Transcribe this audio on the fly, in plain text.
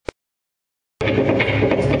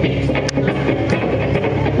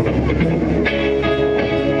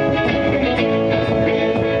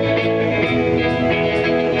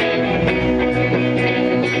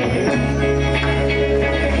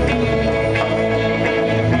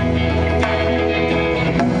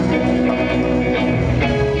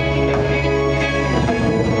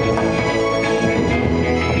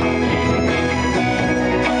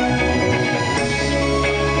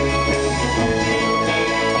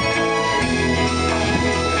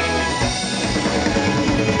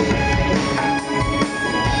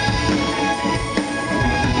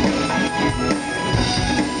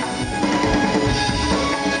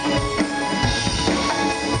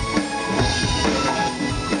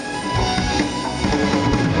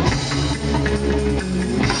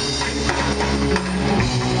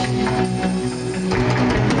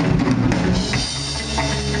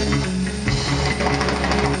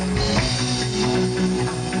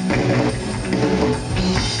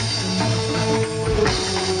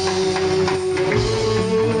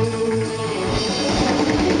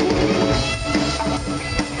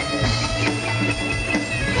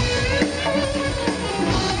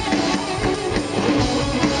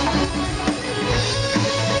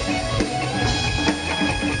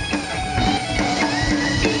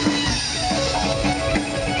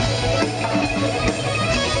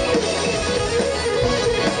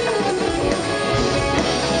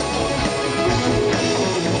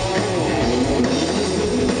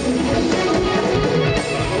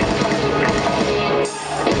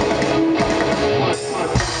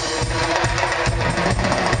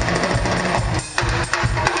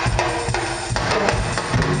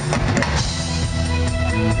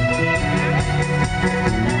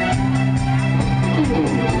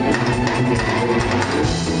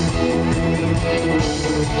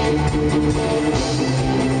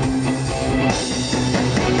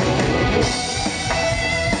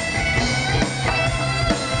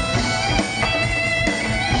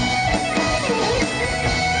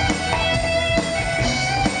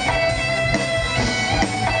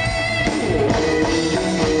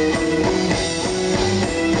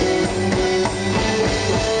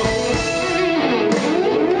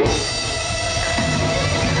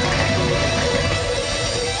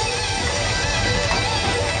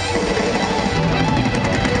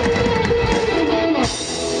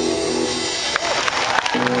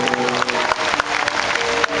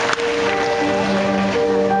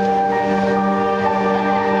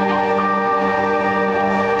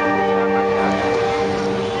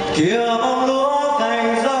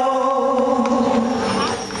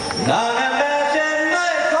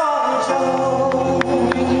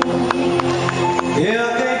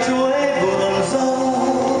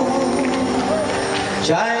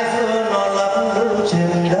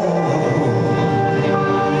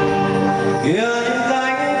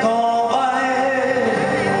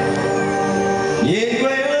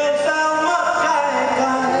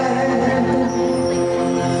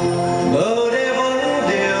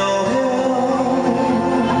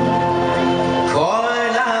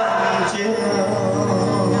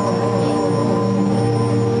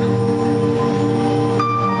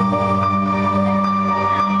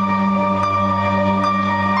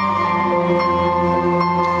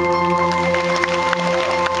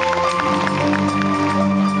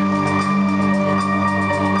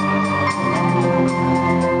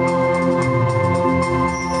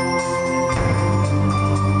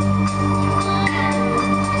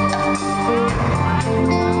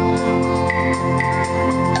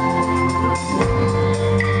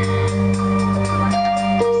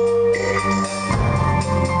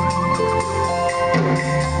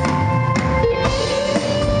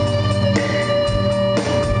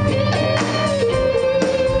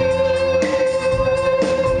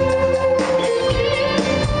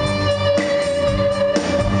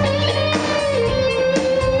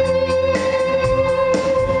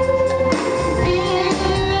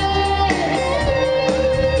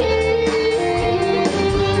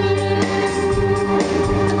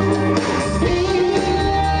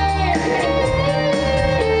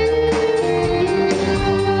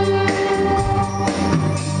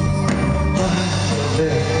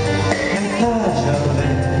về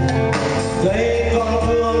cây con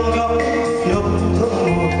thương góc nước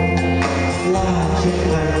thơm mùi là trên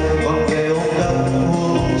thành còn kêu đất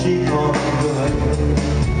buông chỉ còn người.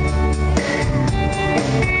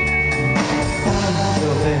 Ta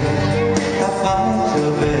trở về, ta phải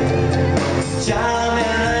trở về, cha mẹ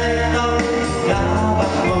này tâm đã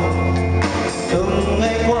bạc mộng. Từng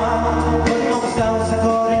ngày qua vẫn mong sao sẽ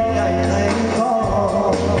có đến ngày thấy có.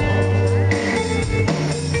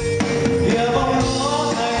 Kìa bông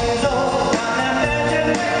lúa thành dâu, đàn em lên trên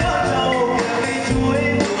cánh con trâu. Kìa cây chuối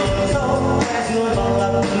vườn dâu, trái dưa non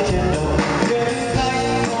lắm ở trên đầu. Kìa những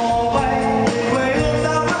cánh cò bay, nhìn quê hương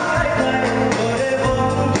ra mắt khách này. Ở đây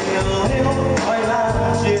vẫn điều hiu, hỏi làm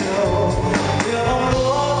chiều. Kìa bông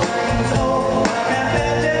lúa thành dâu, đàn em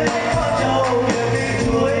lên trên cánh con trâu. Kìa cây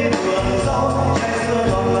chuối vườn dâu, trái dưa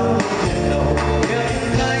non lắm ở trên đầu. Kìa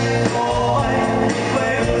những cánh cò bay, nhìn quê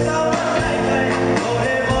hương ra mắt khách này. Ở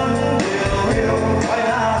đây vẫn điều hiu, hỏi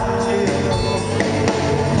làm chiều.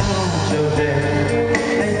 Ta trở về,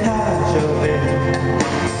 anh ta trở về,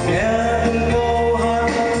 nghe từng câu hát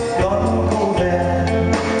đón câu về.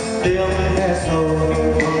 Tiếng nghe sầu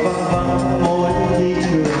còn văng văng môi khi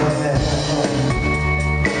chưa hè.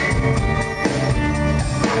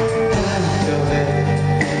 Ta trở về,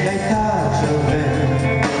 anh ta trở về,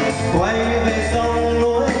 quay về sông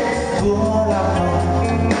núi thua lạc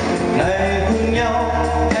hồng. Này cùng nhau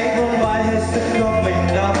hãy vun vai hết sức cho mình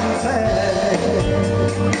đắm say.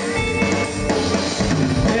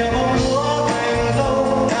 Kìa bông lúa thành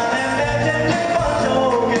dâu, đàn em lên trên cánh con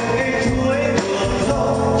trâu. Kìa cây chuối vườn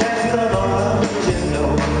dâu, trái dưa non lắm trên đầu.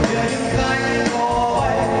 Kìa những cánh cò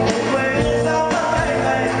bay, nhìn quê hương sao mắt ngày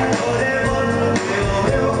ngày. Ở đây vẫn điều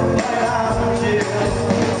hiu, phải làm chiều.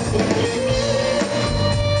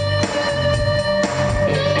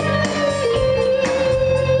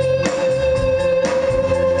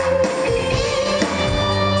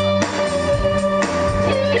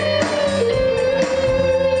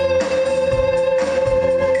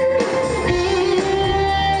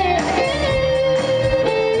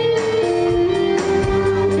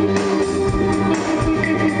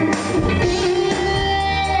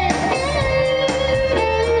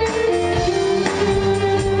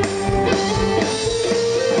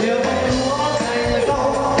 Kìa bông lúa thành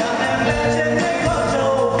dâu, đàn em lên trên cánh con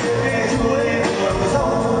trâu. Kìa cây chuối vườn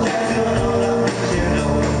dâu, trái dưa non lắm trên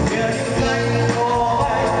đầu. Kìa những cánh cò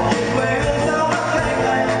bay, nhìn quê hương sao mắt ngày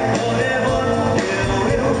ngày. Ở đây vẫn điều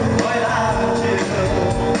hiu, hỏi làm chiều.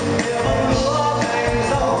 Kìa bông lúa thành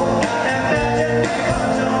dâu, đàn em lên trên cánh con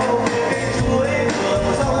trâu. Kìa cây chuối vườn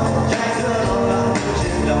dâu, trái dưa non lắm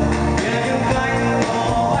trên đầu. Kìa những cánh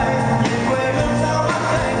cò bay, nhìn quê hương sao mắt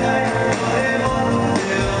ngày ngày. Ở đây vẫn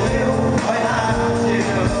điều hiu, hỏi làm chiều.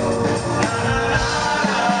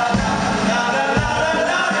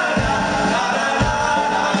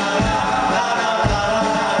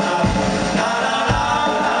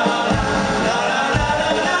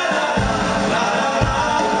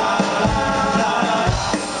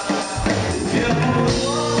 Kìa bông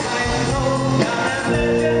lúa thành dâu, đàn em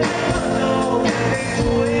lên trên cánh con trâu. Kìa cây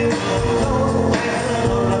chuối vườn dâu, trái dưa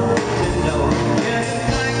non lắm trên đầu. Kìa những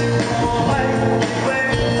cánh cò bay, nhìn quê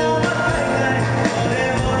hương sao mắt ngày ngày. Ở đây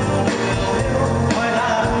vẫn điều hiu, hỏi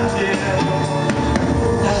làm chiều.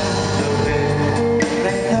 Ta trở về,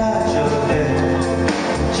 anh ta trở về,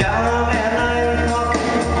 cha mẹ nay khóc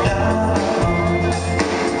đã bạc.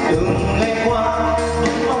 Từng ngày qua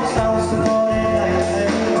vẫn mong sao sẽ có đến ngày thấy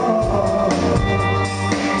có.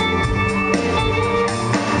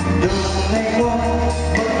 Từng ngày qua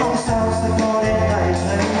vẫn mong sao sẽ có đến ngày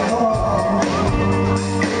thấy có.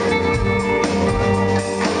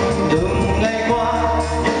 Từng ngày qua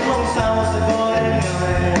vẫn mong sao sẽ có đến ngày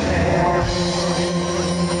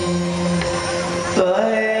tới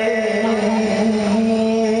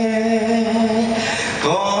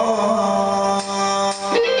có.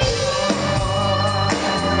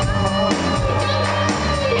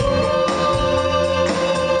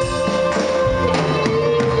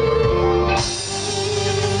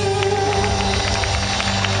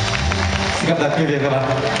 Xin cảm ơn quý vị và các bạn.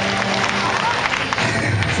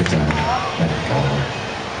 Xin chào.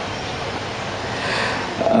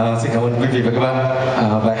 Xin cảm ơn quý vị và các bạn.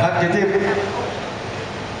 Bài hát kế tiếp,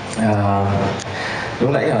 lúc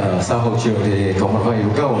nãy ở sau hậu trường thì có một vài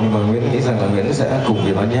yêu cầu, nhưng mà Nguyễn nghĩ rằng là Nguyễn sẽ cùng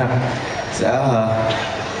với ban nhạc sẽ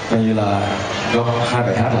coi như là góp hai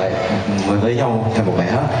bài hát lại mới với nhau thành một bài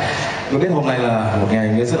hát. Nguyễn biết hôm nay là một ngày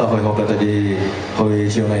Nguyễn rất là hồi hộp, là tại vì hồi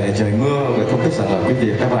chiều này là trời mưa, vậy không biết rằng là quý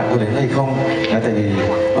vị các bạn có đến hay không. Tại vì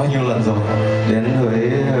bao nhiêu lần rồi đến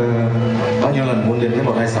với bao bao nhiêu lần muốn đến với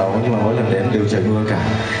 126 nhưng mà mỗi lần đến đều trời mưa cả.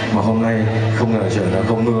 Mà hôm nay không ngờ trời nó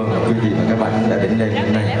không mưa mà quý vị và các bạn cũng đã đến đây như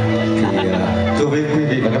thế này. Thì thưa với quý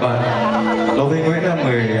vị và các bạn, đối với Nguyễn là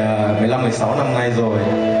 15-16 năm nay rồi,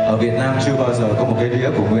 ở Việt Nam chưa bao giờ có một cái đĩa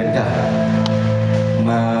của Nguyễn cả.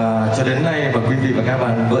 Mà cho đến nay mà quý vị và các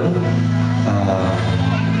bạn vẫn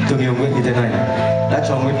thương yêu Nguyễn như thế này, đã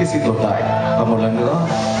cho Nguyễn cái sự tồn tại. Và một lần nữa,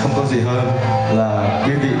 không có gì hơn là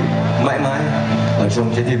quý vị mãi mãi ở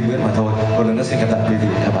trong trái tim Nguyễn mà thôi. Một lần nữa xin cảm tạ quý vị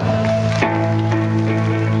và các bạn.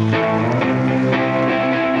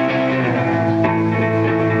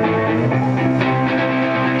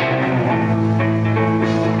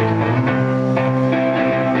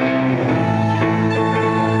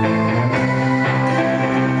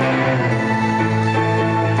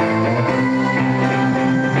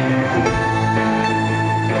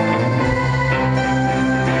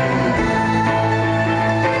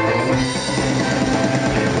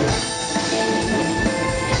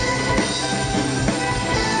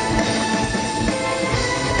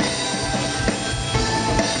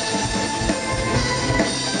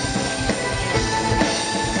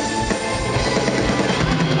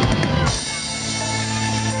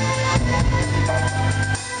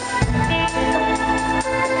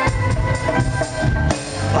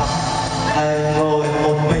 Anh ngồi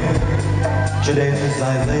một mình cho đêm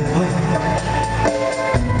dài vây quanh,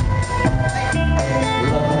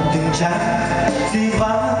 lần tình trái di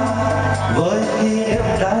vắng với kỷ niệm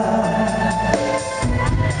đau.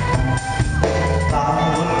 Ta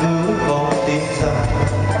vẫn cứ có tin rằng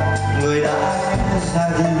người đã ra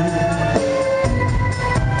đi,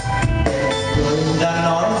 người đã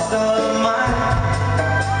nói giờ mãi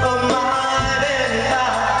ở mãi bên ta.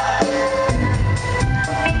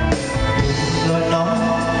 Lời nói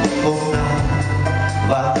hôm nào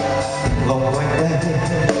và vòng quanh đây,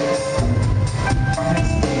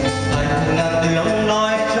 anh ngàn tiếng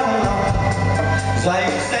nói trong lòng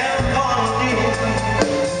dành sẽ con đi.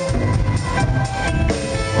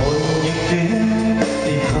 Ôi những tiếng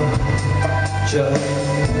thì không trở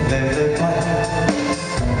về lời quay,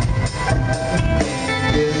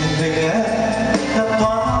 biển hình em thấp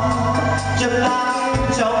thoáng chợt lắng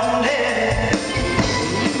trong đêm.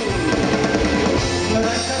 Người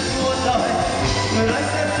nói sẽ suốt đời, người nói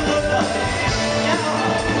sẽ suốt đời nhau.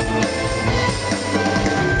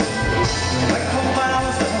 Người nói không bao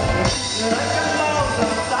giờ, người nói chẳng bao giờ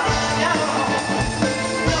xa nhau.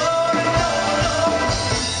 No, no, no.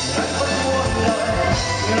 Người nói vẫn muôn lời,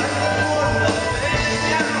 người nói vẫn muôn lời bên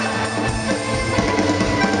nhau.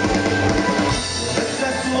 Người nói sẽ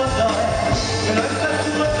suốt đời, người nói sẽ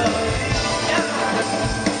suốt đời yêu nhau.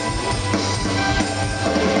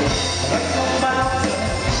 Người nói không bao giờ,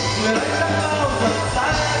 người nói chẳng bao giờ xa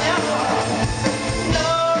nhau.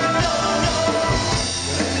 No, no, no.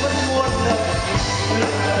 Người nói vẫn muôn lời, người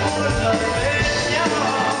nói vẫn muôn lời bên nhau.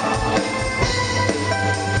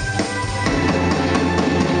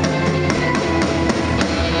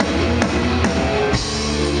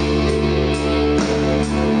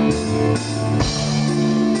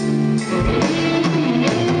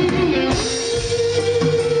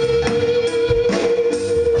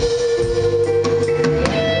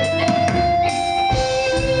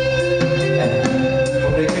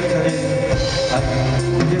 Hôm nay trước gia đình anh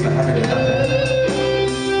không biết là ai để làm thế.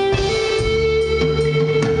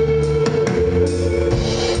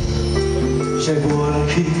 Trời buồn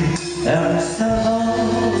khi em xa vắng.